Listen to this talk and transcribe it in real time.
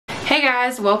Hey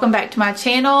guys, welcome back to my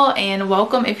channel and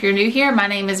welcome if you're new here. My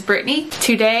name is Brittany.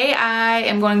 Today I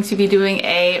am going to be doing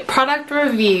a product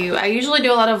review. I usually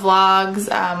do a lot of vlogs,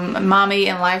 mommy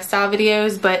and lifestyle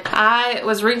videos, but I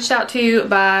was reached out to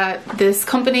by this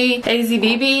company,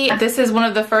 Azbébé. This is one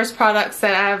of the first products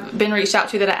that I've been reached out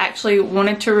to that I actually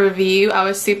wanted to review. I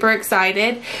was super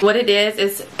excited. What it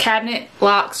is cabinet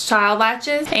locks, child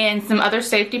latches, and some other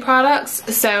safety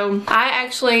products. So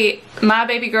my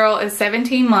baby girl is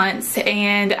 17 months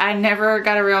and I never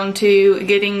got around to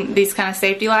getting these kind of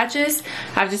safety latches.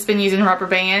 I've just been using rubber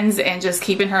bands and just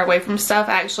keeping her away from stuff.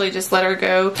 I actually just let her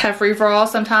go have free for all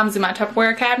sometimes in my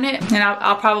Tupperware cabinet, and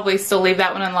I'll probably still leave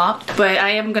that one unlocked. But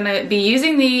I am gonna be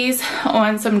using these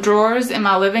on some drawers in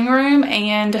my living room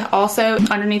and also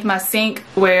underneath my sink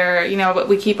where, you know,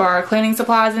 we keep our cleaning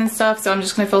supplies and stuff. So I'm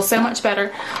just gonna feel so much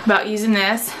better about using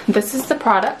this. This is the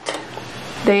product.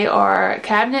 They are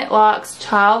cabinet locks,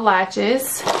 child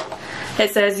latches.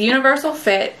 It says universal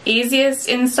fit, easiest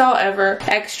install ever,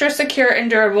 extra secure and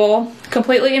durable,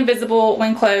 completely invisible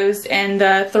when closed, and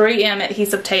the 3M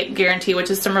adhesive tape guarantee,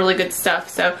 which is some really good stuff,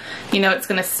 so you know it's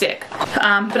gonna stick. But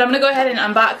I'm gonna go ahead and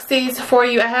unbox these for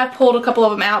you. I have pulled a couple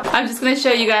of them out. I'm just gonna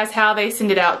show you guys how they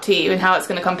send it out to you and how it's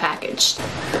gonna come packaged.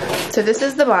 So this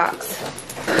is the box.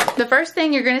 The first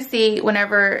thing you're going to see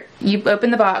whenever you open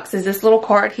the box is this little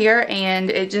card here, and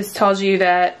it just tells you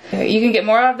that you can get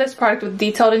more of this product with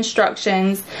detailed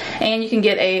instructions, and you can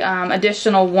get a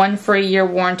additional 1 free year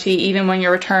warranty even when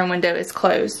your return window is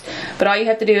closed. But all you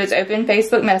have to do is open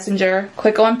Facebook Messenger,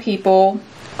 click on people,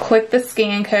 click the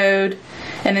scan code,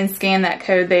 and then scan that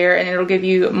code there, and it'll give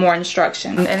you more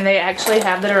instructions. And they actually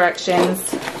have the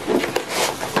directions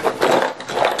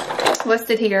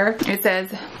listed here. It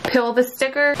says peel the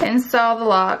sticker, install the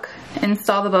lock,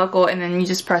 install the buckle, and then you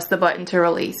just press the button to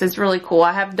release. It's really cool.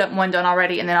 I have one done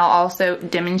already, and then I'll also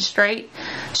demonstrate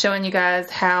showing you guys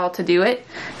how to do it.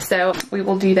 So we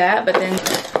will do that. But then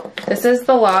this is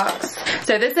the locks.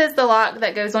 So this is the lock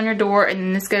that goes on your door, and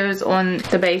then this goes on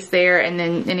the base there, and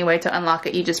then anyway, to unlock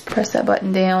it you just press that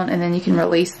button down and then you can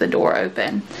release the door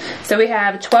open. So we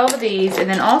have 12 of these, and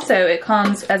then also it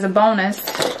comes as a bonus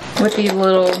with these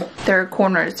little, they're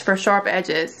corners for sharp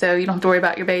edges, so you don't have to worry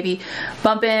about your baby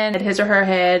bumping at his or her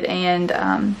head. And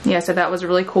yeah, so that was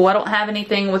really cool. I don't have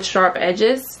anything with sharp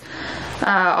edges.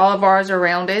 All of ours are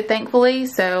rounded, thankfully,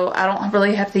 so I don't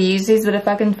really have to use these, but if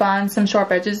I can find some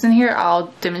sharp edges in here, I'll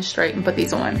demonstrate and put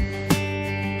these on.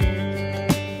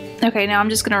 Okay, now I'm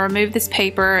just going to remove this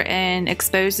paper and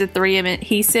expose the 3M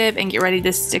adhesive and get ready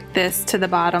to stick this to the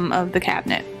bottom of the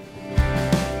cabinet.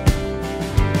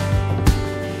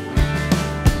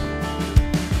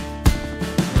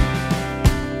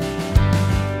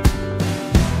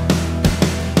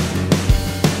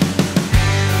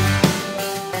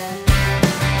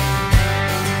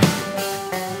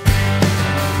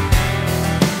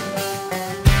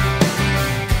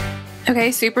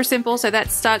 Okay, super simple. So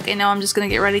that's stuck, and now I'm just going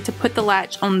to get ready to put the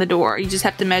latch on the door. You just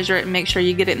have to measure it and make sure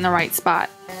you get it in the right spot.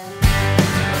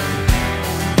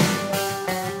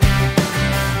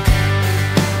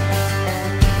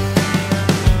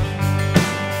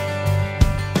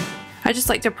 I just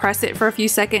like to press it for a few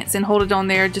seconds and hold it on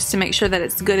there just to make sure that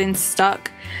it's good and stuck.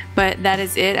 But that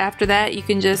is it. After that, you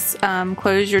can just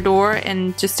close your door,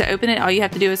 and just to open it, all you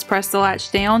have to do is press the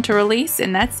latch down to release,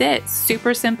 and that's it.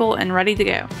 Super simple and ready to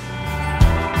go.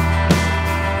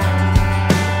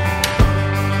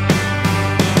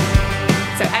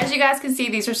 So as you guys can see,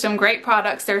 these are some great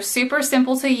products. They're super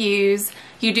simple to use.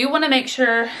 You do want to make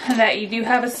sure that you do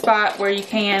have a spot where you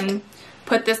can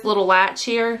put this little latch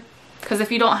here, because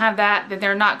if you don't have that, then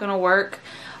they're not going to work.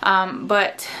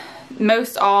 But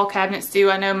most all cabinets do.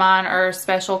 I know mine are a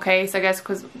special case, I guess,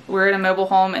 because we're in a mobile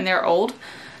home and they're old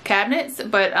cabinets,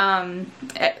 but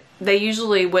they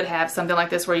usually would have something like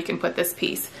this where you can put this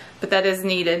piece, but that is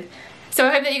needed. So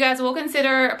I hope that you guys will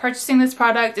consider purchasing this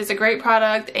product. It's a great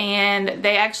product, and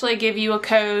they actually give you a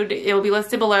code. It will be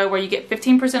listed below where you get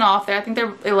 15% off there. I think they're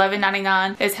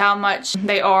 $11.99 is how much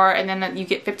they are, and then you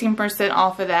get 15%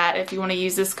 off of that if you want to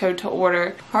use this code to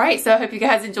order. Alright, so I hope you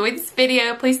guys enjoyed this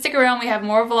video. Please stick around. We have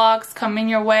more vlogs coming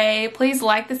your way. Please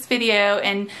like this video,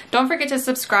 and don't forget to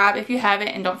subscribe if you haven't,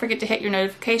 and don't forget to hit your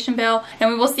notification bell, and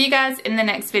we will see you guys in the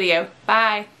next video.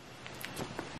 Bye!